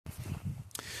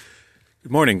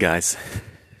Good morning, guys.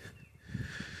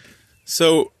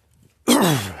 So,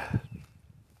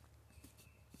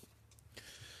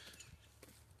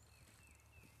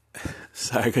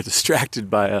 sorry, I got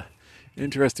distracted by an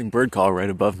interesting bird call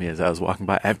right above me as I was walking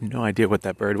by. I have no idea what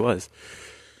that bird was.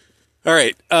 All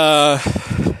right.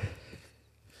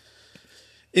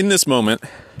 In this moment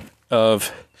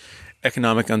of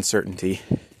economic uncertainty,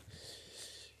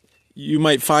 you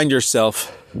might find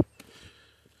yourself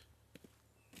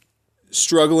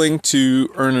struggling to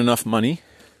earn enough money,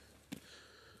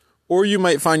 or you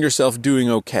might find yourself doing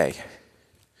okay.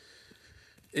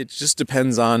 It just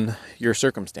depends on your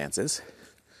circumstances.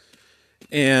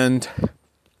 But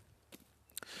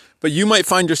you might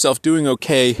find yourself doing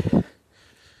okay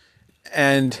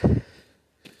and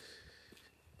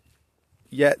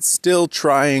yet still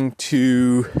trying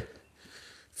to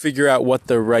figure out what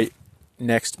the right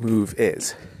next move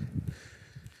is.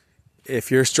 If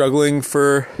you're struggling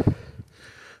for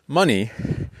money,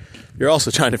 you're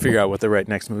also trying to figure out what the right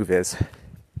next move is.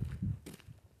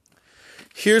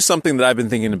 Here's something that I've been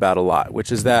thinking about a lot,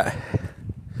 which is that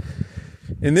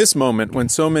in this moment, when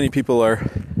so many people are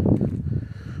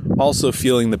also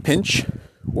feeling the pinch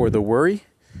or the worry,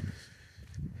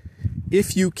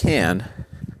 if you can,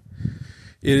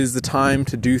 it is the time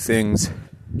to do things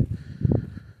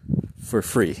for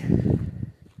free.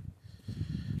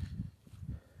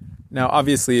 Now,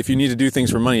 obviously, if you need to do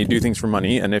things for money, do things for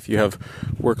money. And if you have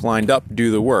work lined up,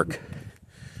 do the work.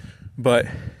 But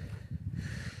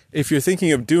if you're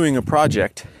thinking of doing a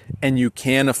project and you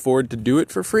can afford to do it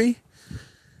for free,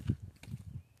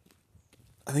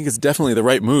 I think it's definitely the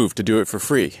right move to do it for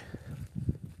free.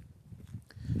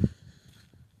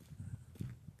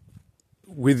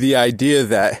 With the idea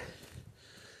that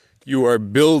you are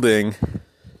building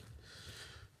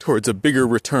towards a bigger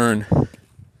return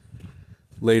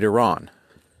later on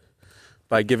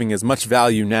by giving as much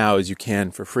value now as you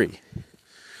can for free.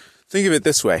 Think of it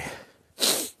this way.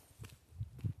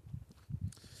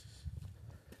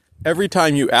 Every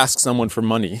time you ask someone for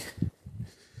money,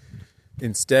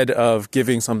 instead of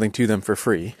giving something to them for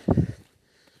free,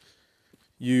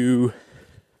 you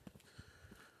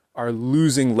are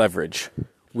losing leverage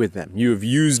with them. You have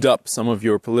used up some of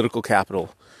your political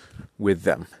capital with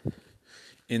them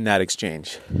in that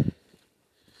exchange.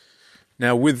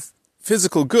 Now, with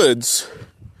physical goods,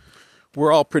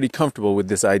 we're all pretty comfortable with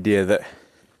this idea that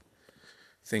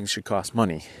things should cost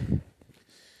money.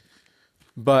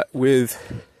 But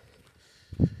with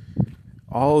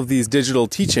all of these digital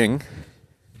teaching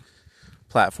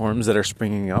platforms that are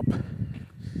springing up,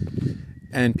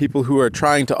 and people who are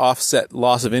trying to offset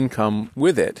loss of income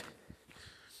with it,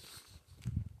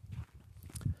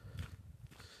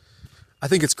 I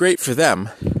think it's great for them.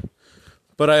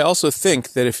 But I also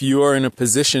think that if you are in a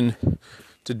position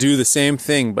to do the same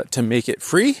thing but to make it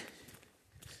free,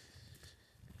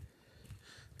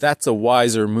 that's a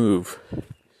wiser move.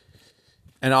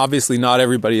 And obviously not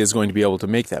everybody is going to be able to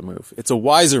make that move. It's a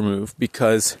wiser move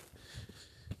because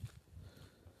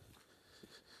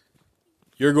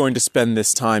you're going to spend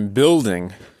this time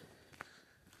building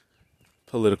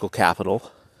political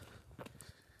capital,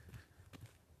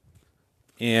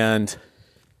 and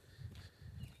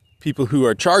people who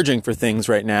are charging for things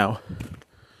right now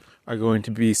are going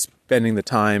to be spending the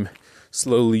time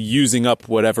slowly using up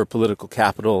whatever political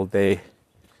capital they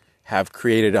have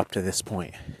created up to this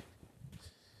point.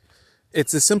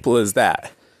 It's as simple as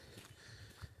that.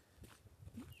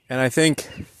 And I think,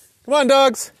 come on,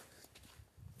 dogs!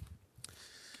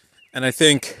 And I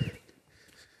think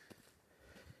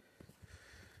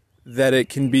that it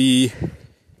can be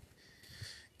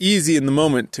easy in the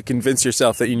moment to convince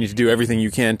yourself that you need to do everything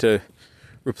you can to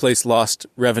replace lost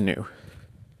revenue.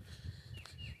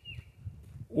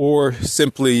 Or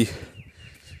simply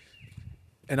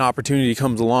an opportunity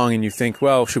comes along and you think,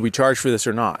 well, should we charge for this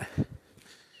or not?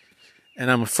 And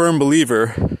I'm a firm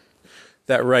believer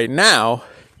that right now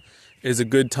is a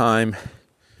good time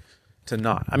to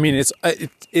not. I mean,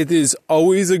 it is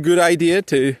always a good idea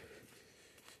to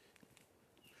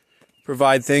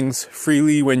provide things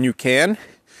freely when you can,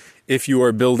 if you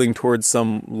are building towards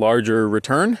some larger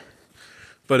return,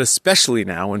 but especially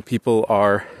now when people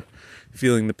are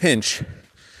feeling the pinch.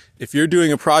 If you're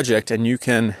doing a project and you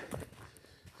can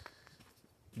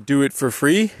do it for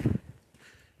free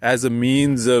as a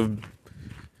means of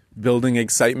building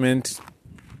excitement,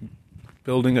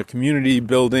 building a community,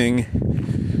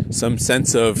 building some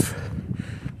sense of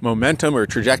momentum or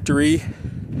trajectory,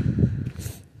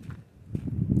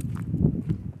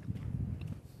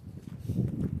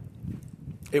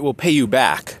 it will pay you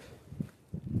back,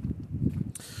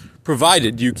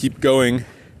 provided you keep going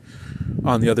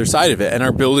on the other side of it and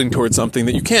are building towards something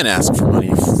that you can't ask for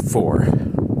money for.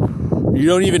 You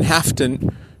don't even have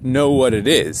to know what it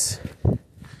is.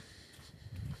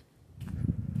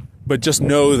 But just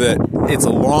know that it's a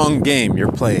long game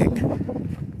you're playing.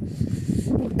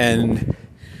 And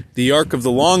the arc of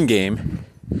the long game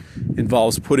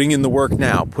involves putting in the work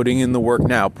now, putting in the work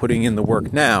now, putting in the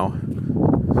work now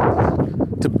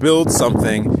to build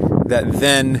something that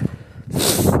then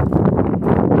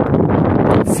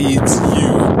feeds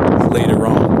you later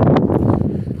on.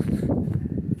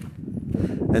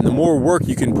 And the more work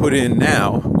you can put in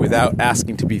now without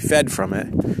asking to be fed from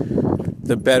it,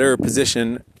 the better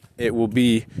position it will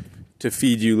be to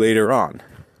feed you later on.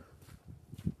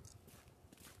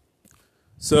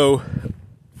 So,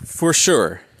 for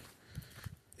sure,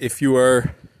 if you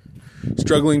are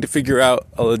struggling to figure out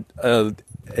a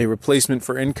replacement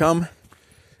for income,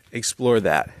 explore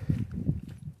that.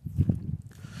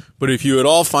 But if you at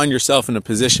all find yourself in a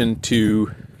position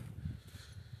to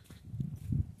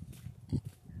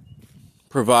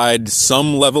provide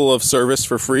some level of service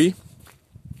for free,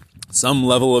 some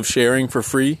level of sharing for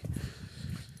free,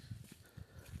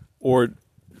 or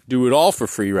do it all for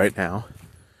free right now,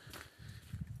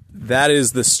 that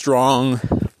is the strong,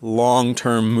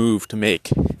 long-term move to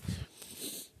make.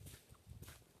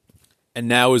 And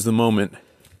now is the moment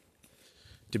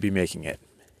to be making it.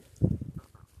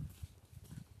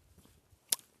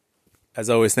 As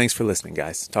always, thanks for listening,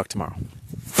 guys. Talk tomorrow.